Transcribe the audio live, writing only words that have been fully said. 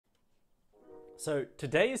So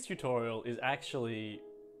today's tutorial is actually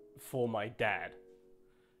for my dad.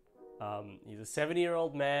 He's a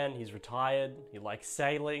 70-year-old man, he's retired, he likes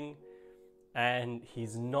sailing, and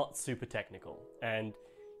he's not super technical. And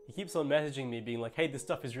he keeps on messaging me being like, hey, this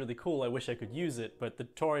stuff is really cool, I wish I could use it, but the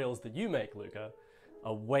tutorials that you make, Luca,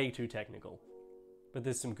 are way too technical. But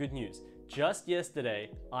there's some good news. Just yesterday,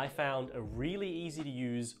 I found a really easy to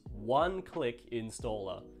use one-click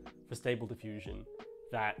installer for Stable Diffusion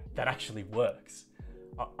that actually works.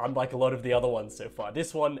 Unlike a lot of the other ones so far,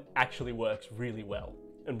 this one actually works really well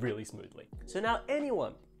and really smoothly. So now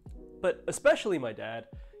anyone, but especially my dad,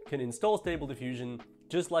 can install Stable Diffusion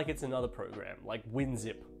just like it's another program, like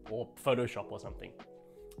WinZip or Photoshop or something.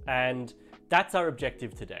 And that's our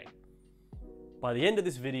objective today. By the end of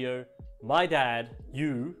this video, my dad,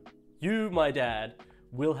 my dad,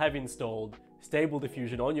 will have installed Stable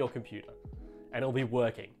Diffusion on your computer, and it'll be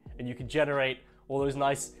working, and you can generate all those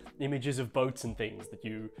nice images of boats and things that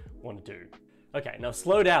you want to do. Okay, now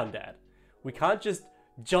slow down, Dad. We can't just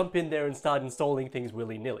jump in there and start installing things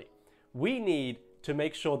willy-nilly. We need to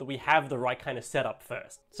make sure that we have the right kind of setup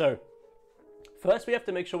first. So, first we have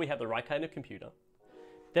to make sure we have the right kind of computer.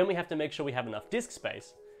 Then we have to make sure we have enough disk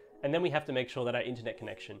space. And then we have to make sure that our internet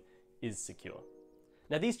connection is secure.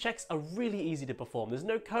 Now these checks are really easy to perform. There's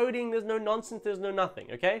no coding, there's no nonsense, there's no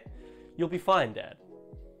nothing, okay? You'll be fine, Dad.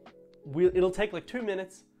 It'll take like 2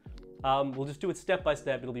 minutes. We'll just do it step by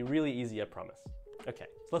step. It'll be really easy, I promise. Okay,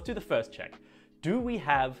 so let's do the first check. Do we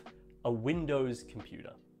have a Windows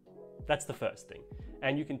computer? That's the first thing.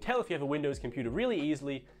 And you can tell if you have a Windows computer really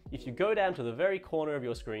easily if you go down to the very corner of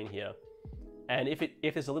your screen here. And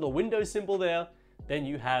if there's a little Windows symbol there, then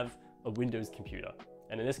you have a Windows computer.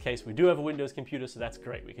 And in this case, we do have a Windows computer, so that's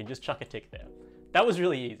great. We can just chuck a tick there. That was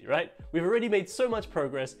really easy, right? We've already made so much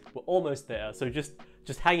progress. We're almost there, so just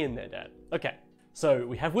hang in there, Dad. Okay, so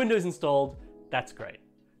we have Windows installed. That's great.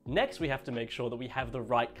 Next, we have to make sure that we have the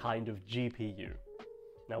right kind of GPU.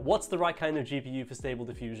 Now, what's the right kind of GPU for Stable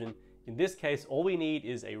Diffusion? In this case, all we need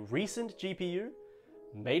is a recent GPU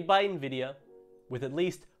made by NVIDIA with at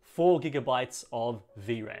least 4 GB of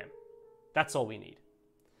VRAM. That's all we need.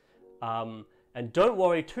 And don't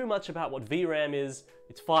worry too much about what VRAM is.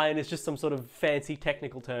 It's fine, it's just some sort of fancy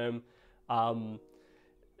technical term.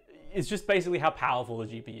 It's just basically how powerful the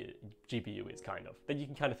GPU is, kind of. Then you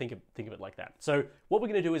can kind of think of it like that. So what we're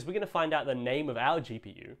going to do is we're going to find out the name of our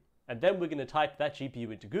GPU, and then we're going to type that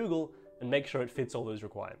GPU into Google and make sure it fits all those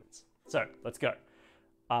requirements. So let's go.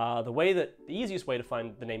 The easiest way to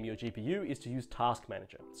find the name of your GPU is to use Task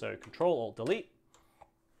Manager. So Control-Alt-Delete,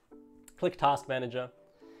 click Task Manager,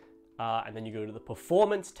 and then you go to the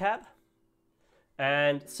Performance tab,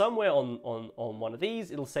 and somewhere on one of these,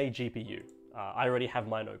 it'll say GPU. I already have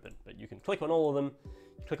mine open, but you can click on all of them,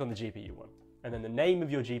 click on the GPU one, and then the name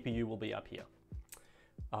of your GPU will be up here.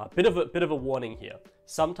 Bit of a warning here.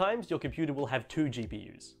 Sometimes your computer will have 2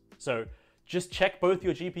 GPUs. So just check both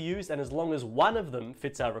your GPUs, and as long as one of them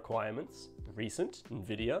fits our requirements, recent,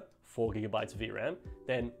 NVIDIA, 4 GB VRAM,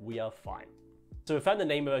 then we are fine. So we found the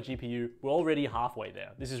name of our GPU, we're already halfway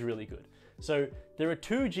there. This is really good. So there are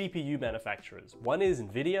 2 GPU manufacturers. One is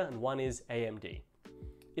NVIDIA and one is AMD.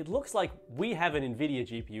 It looks like we have an NVIDIA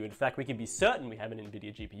GPU. In fact, we can be certain we have an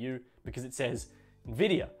NVIDIA GPU because it says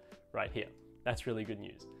NVIDIA right here. That's really good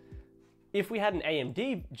news. If we had an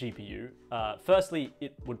AMD GPU, firstly,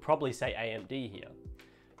 it would probably say AMD here.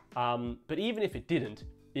 But even if it didn't,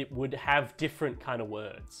 it would have different kind of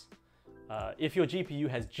words. If your GPU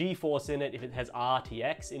has GeForce in it, if it has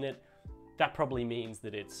RTX in it, that probably means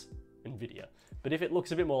that it's NVIDIA. But if it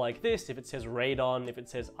looks a bit more like this, if it says Radeon, if it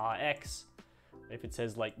says RX, if it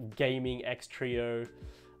says like Gaming X Trio,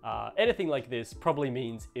 anything like this probably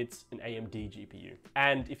means it's an AMD GPU.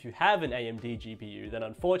 And if you have an AMD GPU, then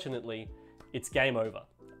unfortunately, it's game over.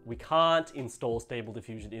 We can't install Stable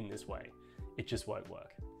Diffusion in this way. It just won't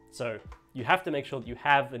work. So you have to make sure that you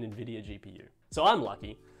have an NVIDIA GPU. So I'm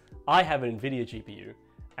lucky. I have an NVIDIA GPU,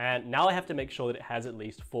 and now I have to make sure that it has at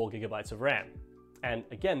least 4 GB of RAM. And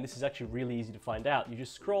again, this is actually really easy to find out. You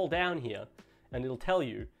just scroll down here, and it'll tell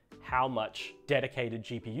you how much dedicated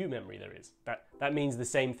GPU memory there is. That means the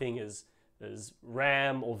same thing as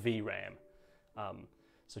RAM or VRAM.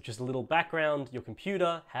 So just a little background, your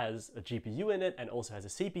computer has a GPU in it and also has a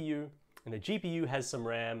CPU, and the GPU has some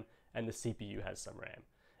RAM and the CPU has some RAM.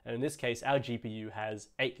 And in this case, our GPU has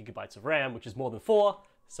 8 GB of RAM, which is more than 4,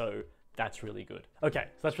 so that's really good. Okay,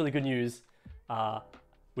 so that's really good news.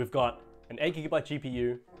 We've got an 8 GB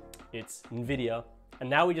GPU, it's NVIDIA, and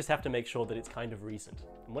now we just have to make sure that it's kind of recent.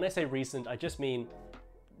 And when I say recent, I just mean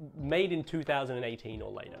made in 2018 or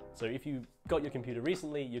later. So if you got your computer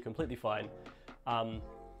recently, you're completely fine.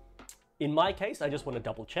 In my case, I just want to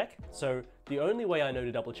double check. So the only way I know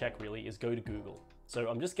to double check really is go to Google. So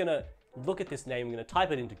I'm just gonna look at this name, I'm gonna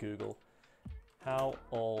type it into Google. How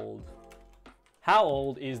old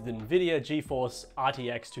is the NVIDIA GeForce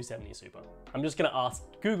RTX 270 Super? I'm just gonna ask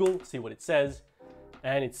Google, see what it says.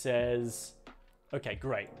 And it says, okay,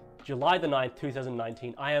 great. July the 9th,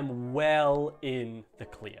 2019, I am well in the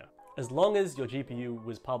clear. As long as your GPU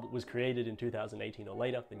was created in 2018 or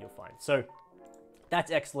later, then you're fine. So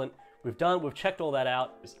that's excellent. We've checked all that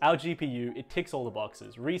out. Our GPU, it ticks all the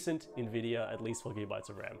boxes. Recent, NVIDIA, at least 4 GB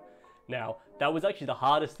of RAM. Now, that was actually the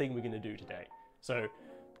hardest thing we're gonna do today. So,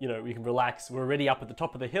 you know, we can relax. We're already up at the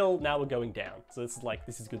top of the hill, now we're going down. So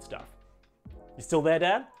this is good stuff. You still there,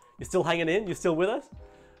 Dad? You still hanging in? You still with us?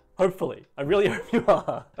 Hopefully. I really hope you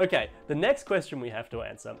are. Okay, the next question we have to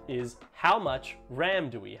answer is how much RAM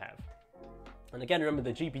do we have? And again, remember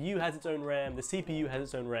the GPU has its own RAM, the CPU has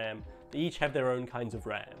its own RAM, they each have their own kinds of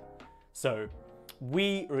RAM. So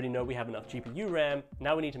we already know we have enough GPU RAM,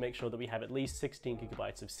 now we need to make sure that we have at least 16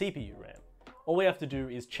 GB of CPU RAM. All we have to do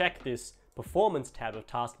is check this Performance tab of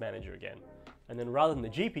Task Manager again, and then rather than the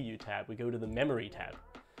GPU tab, we go to the Memory tab.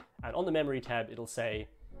 And on the Memory tab, it'll say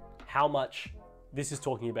how much, this is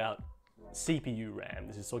talking about CPU RAM,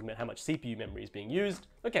 this is talking about how much CPU memory is being used.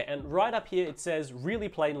 Okay, and right up here it says really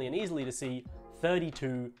plainly and easily to see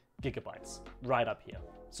 32 GB, right up here.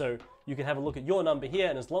 So you can have a look at your number here,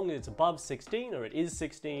 and as long as it's above 16 or it is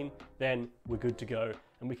 16, then we're good to go.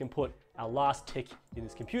 And we can put our last tick in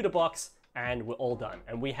this computer box and we're all done.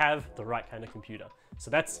 And we have the right kind of computer. So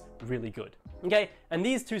that's really good. Okay, and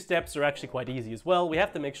these two steps are actually quite easy as well. We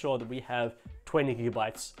have to make sure that we have 20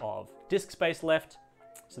 GB of disk space left.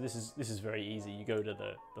 So this is very easy. You go to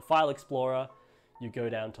the File Explorer, you go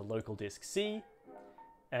down to Local Disk C,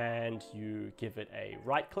 and you give it a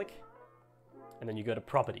right click, and then you go to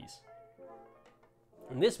Properties.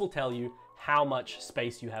 And this will tell you how much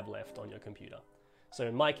space you have left on your computer. So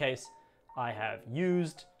in my case, I have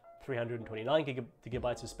used 329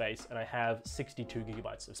 gigabytes of space, and I have 62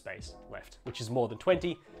 gigabytes of space left, which is more than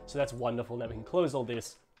 20, so that's wonderful. Now we can close all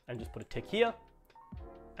this and just put a tick here,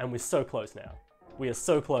 and we're so close now. We are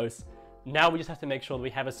so close. Now we just have to make sure that we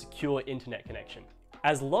have a secure internet connection.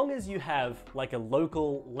 As long as you have like a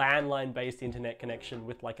local landline-based internet connection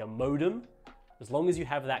with like a modem, as long as you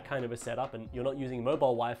have that kind of a setup and you're not using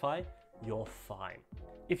mobile Wi-Fi, you're fine.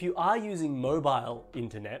 If you are using mobile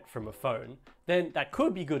internet from a phone, then that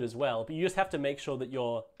could be good as well, but you just have to make sure that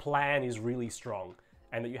your plan is really strong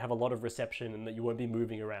and that you have a lot of reception and that you won't be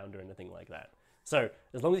moving around or anything like that. So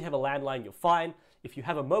as long as you have a landline, you're fine. If you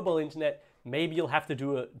have a mobile internet, maybe you'll have to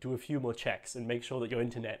do a few more checks and make sure that your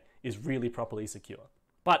internet is really properly secure.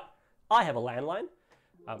 But I have a landline.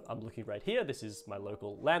 I'm looking right here. This is my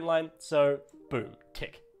local landline. So boom,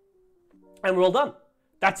 tick. And we're all done.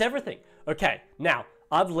 That's everything. Okay, now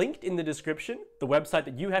I've linked in the description the website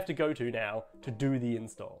that you have to go to now to do the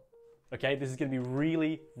install. Okay, this is going to be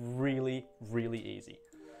really, really, really easy.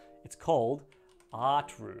 It's called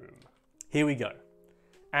Artroom. Here we go.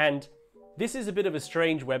 And this is a bit of a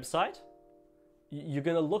strange website. You're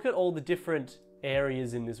going to look at all the different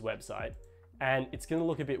areas in this website, and it's going to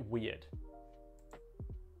look a bit weird.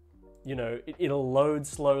 You know, it'll load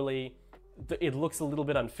slowly. It looks a little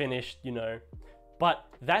bit unfinished, you know, but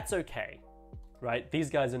that's okay, right? These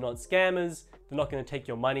guys are not scammers. They're not going to take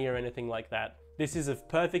your money or anything like that. This is a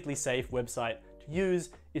perfectly safe website to use.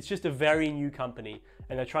 It's just a very new company,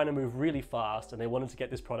 and they're trying to move really fast, and they wanted to get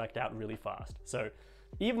this product out really fast. So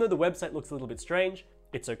even though the website looks a little bit strange,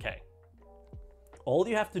 it's okay. All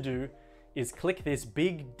you have to do is click this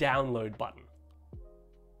big download button.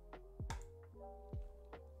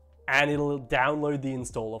 And it'll download the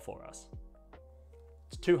installer for us.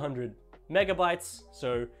 It's 200 megabytes,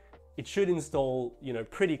 so it should install, you know,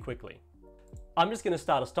 pretty quickly. I'm just going to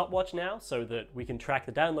start a stopwatch now so that we can track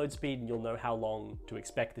the download speed and you'll know how long to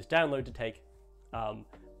expect this download to take.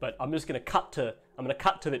 But I'm just going to cut to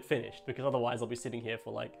it finished, because otherwise I'll be sitting here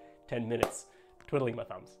for like 10 minutes twiddling my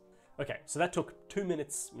thumbs. Okay, so that took 2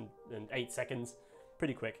 minutes and 8 seconds,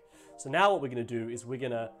 pretty quick. So now what we're going to do is we're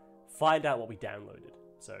going to find out what we downloaded.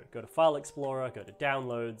 So go to File Explorer, go to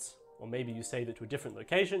Downloads, or maybe you saved it to a different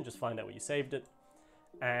location, just find out where you saved it.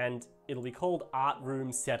 And it'll be called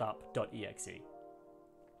artroomsetup.exe.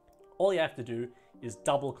 All you have to do is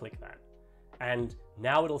double click that. And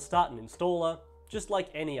now it'll start an installer, just like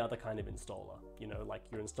any other kind of installer. You know, like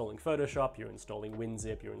you're installing Photoshop, you're installing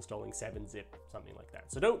WinZip, you're installing 7-zip, something like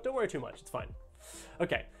that. So don't worry too much, it's fine.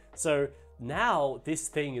 Okay, so now this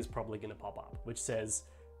thing is probably gonna pop up, which says,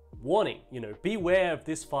 warning, you know, beware of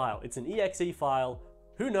this file. It's an exe file.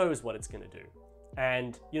 Who knows what it's gonna do?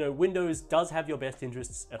 And, you know, Windows does have your best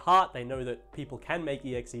interests at heart. They know that people can make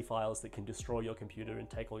exe files that can destroy your computer and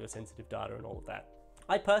take all your sensitive data and all of that.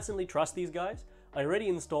 I personally trust these guys. I already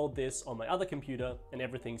installed this on my other computer and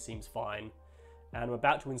everything seems fine. And I'm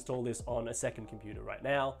about to install this on a second computer right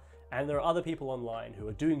now. And there are other people online who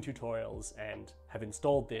are doing tutorials and have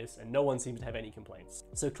installed this and no one seems to have any complaints.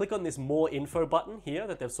 So click on this more info button here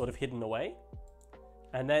that they've sort of hidden away,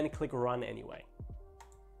 and then click run anyway.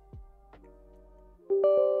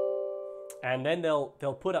 And then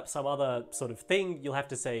they'll put up some other sort of thing. You'll have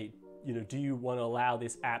to say, you know, do you want to allow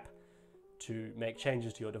this app to make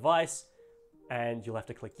changes to your device? And you'll have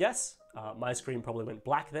to click yes. My screen probably went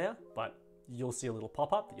black there, but you'll see a little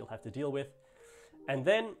pop-up that you'll have to deal with. And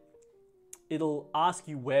then it'll ask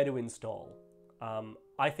you where to install.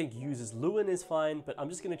 I think uses Lewin is fine, but I'm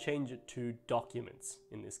just going to change it to documents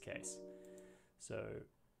in this case. So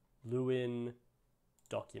Lewin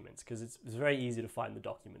documents, because it's very easy to find the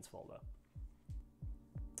documents folder.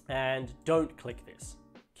 And don't click this.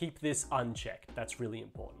 Keep this unchecked. That's really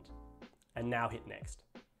important. And now hit next.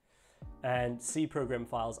 And C program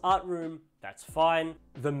files art room, that's fine.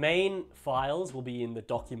 The main files will be in the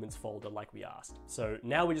documents folder like we asked. So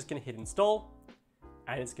now we're just gonna hit install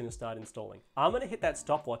and it's gonna start installing. I'm gonna hit that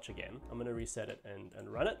stopwatch again. I'm gonna reset it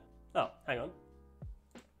and run it. Oh, hang on.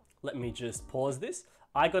 Let me just pause this.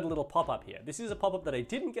 I got a little pop-up here. This is a pop-up that I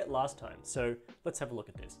didn't get last time. So let's have a look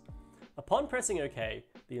at this. Upon pressing OK,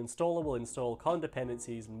 the installer will install con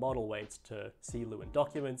dependencies and model weights to C Lewin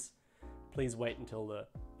documents. Please wait until the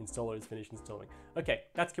installer is finished installing. Okay,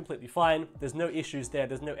 that's completely fine. There's no issues there.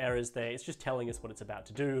 There's no errors there. It's just telling us what it's about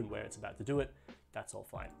to do and where it's about to do it. That's all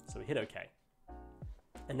fine. So we hit OK.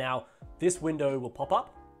 And now this window will pop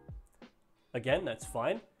up. Again, that's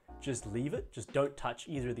fine. Just leave it. Just don't touch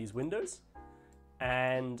either of these windows.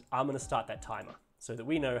 And I'm going to start that timer so that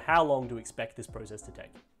we know how long to expect this process to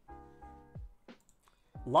take.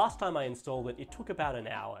 Last time I installed it, it took about an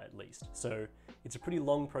hour at least. So it's a pretty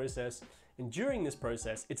long process. And during this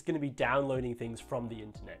process, it's going to be downloading things from the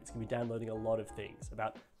internet. It's going to be downloading a lot of things,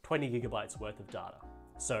 about 20 gigabytes worth of data.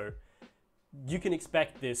 So you can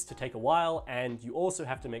expect this to take a while, and you also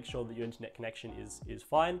have to make sure that your internet connection is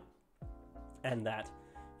fine and that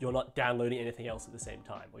you're not downloading anything else at the same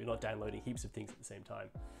time, or you're not downloading heaps of things at the same time.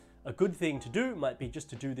 A good thing to do might be just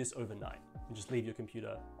to do this overnight and just leave your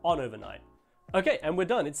computer on overnight. Okay, and we're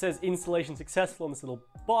done. It says installation successful on this little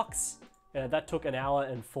box. That took an hour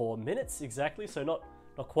and 4 minutes exactly, so not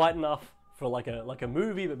quite enough for like a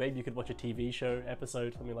movie, but maybe you could watch a TV show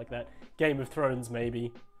episode, something like that. Game of Thrones,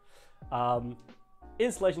 maybe.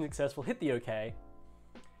 Installation successful, hit the OK.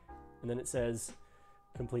 And then it says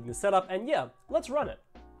completing the setup, and yeah, let's run it.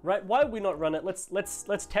 Right? Why would we not run it?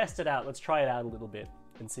 Let's test it out. Let's try it out a little bit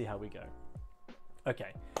and see how we go.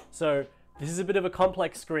 Okay, so this is a bit of a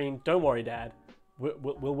complex screen. Don't worry, Dad.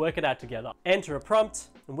 We'll work it out together. Enter a prompt,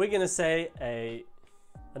 and we're gonna say a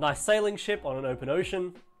nice sailing ship on an open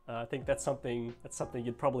ocean. I think that's something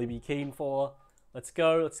you'd probably be keen for. Let's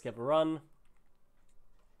go. Let's give a run.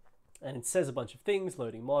 And it says a bunch of things.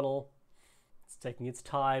 Loading model. It's taking its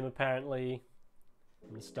time apparently. I'm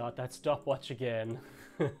gonna start that stopwatch again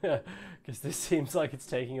because this seems like it's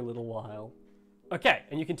taking a little while. Okay,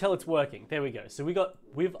 and you can tell it's working. There we go. So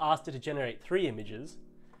we've asked it to generate 3 images.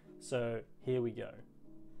 So here we go.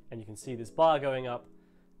 And you can see this bar going up.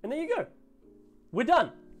 And there you go. We're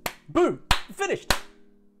done. Boom. Finished.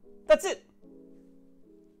 That's it.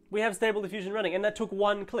 We have Stable Diffusion running, and that took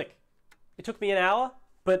 1 click. It took me an hour,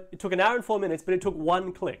 but it took an hour and 4 minutes, but it took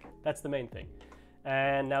 1 click. That's the main thing.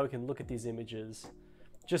 And now we can look at these images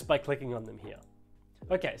just by clicking on them here.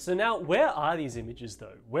 Okay, so now where are these images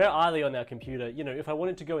though? Where are they on our computer? You know, if I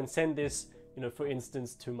wanted to go and send this, you know, for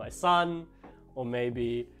instance, to my son, or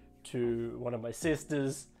maybe to one of my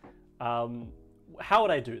sisters, how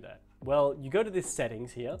would I do that? Well, you go to this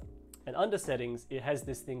settings here, and under settings, it has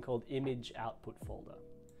this thing called image output folder.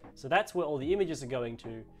 So that's where all the images are going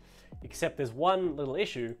to, except there's one little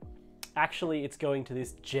issue. Actually, it's going to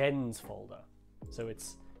this gens folder. So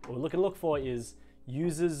it's, what we're looking to look for is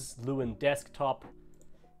users Lewin desktop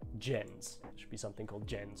gens. There should be something called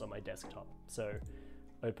gens on my desktop. So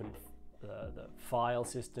open the file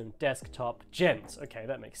system, desktop, gens. Okay,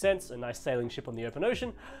 that makes sense. A nice sailing ship on the open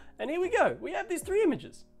ocean. And here we go. We have these 3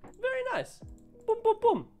 images. Very nice. Boom, boom,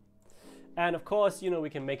 boom. And of course, you know, we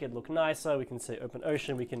can make it look nicer. We can say open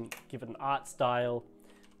ocean. We can give it an art style.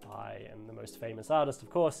 I am the most famous artist,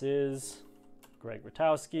 of course, is Greg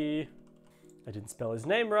Rotowski. I didn't spell his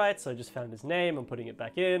name right, so I just found his name. I'm putting it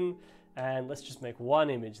back in. And let's just make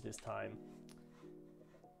 1 image this time.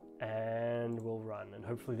 And we'll run, and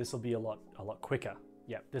hopefully this will be a lot quicker.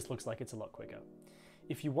 Yeah, this looks like it's a lot quicker.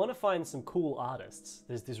 if you want to find some cool artists,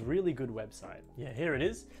 there's this really good website. Yeah, here it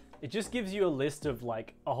is. It just gives you a list of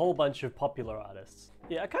like a whole bunch of popular artists.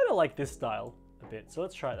 Yeah, I kind of like this style a bit, so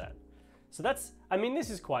let's try that. So that's, I mean, this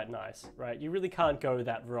is quite nice, right? You really can't go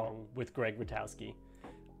that wrong with Greg Rutkowski,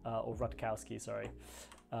 or Rutkowski, sorry.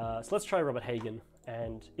 So let's try Robert Hagen,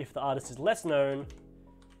 and if the artist is less known,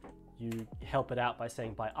 you help it out by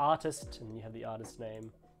saying by artist, and then you have the artist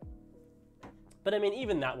name. But I mean,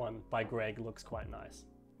 even that one by Greg looks quite nice,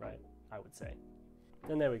 right? I would say.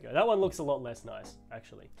 And there we go. That one looks a lot less nice,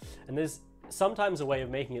 actually. And there's sometimes a way of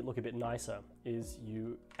making it look a bit nicer is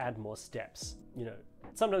you add more steps. You know,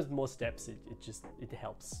 sometimes more steps, it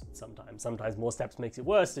helps sometimes. Sometimes more steps makes it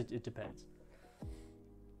worse, it depends.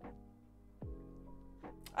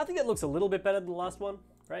 I think it looks a little bit better than the last one,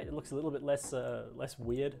 right? It looks a little bit less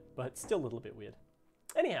weird, but still a little bit weird.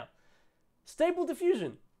 Anyhow, Stable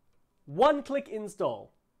Diffusion. One-click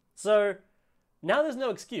install. So now there's no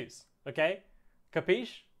excuse, okay?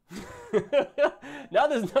 Capiche? Now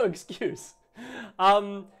there's no excuse.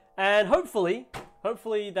 And hopefully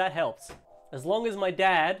that helps. As long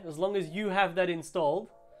as you have that installed,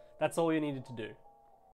 that's all you needed to do.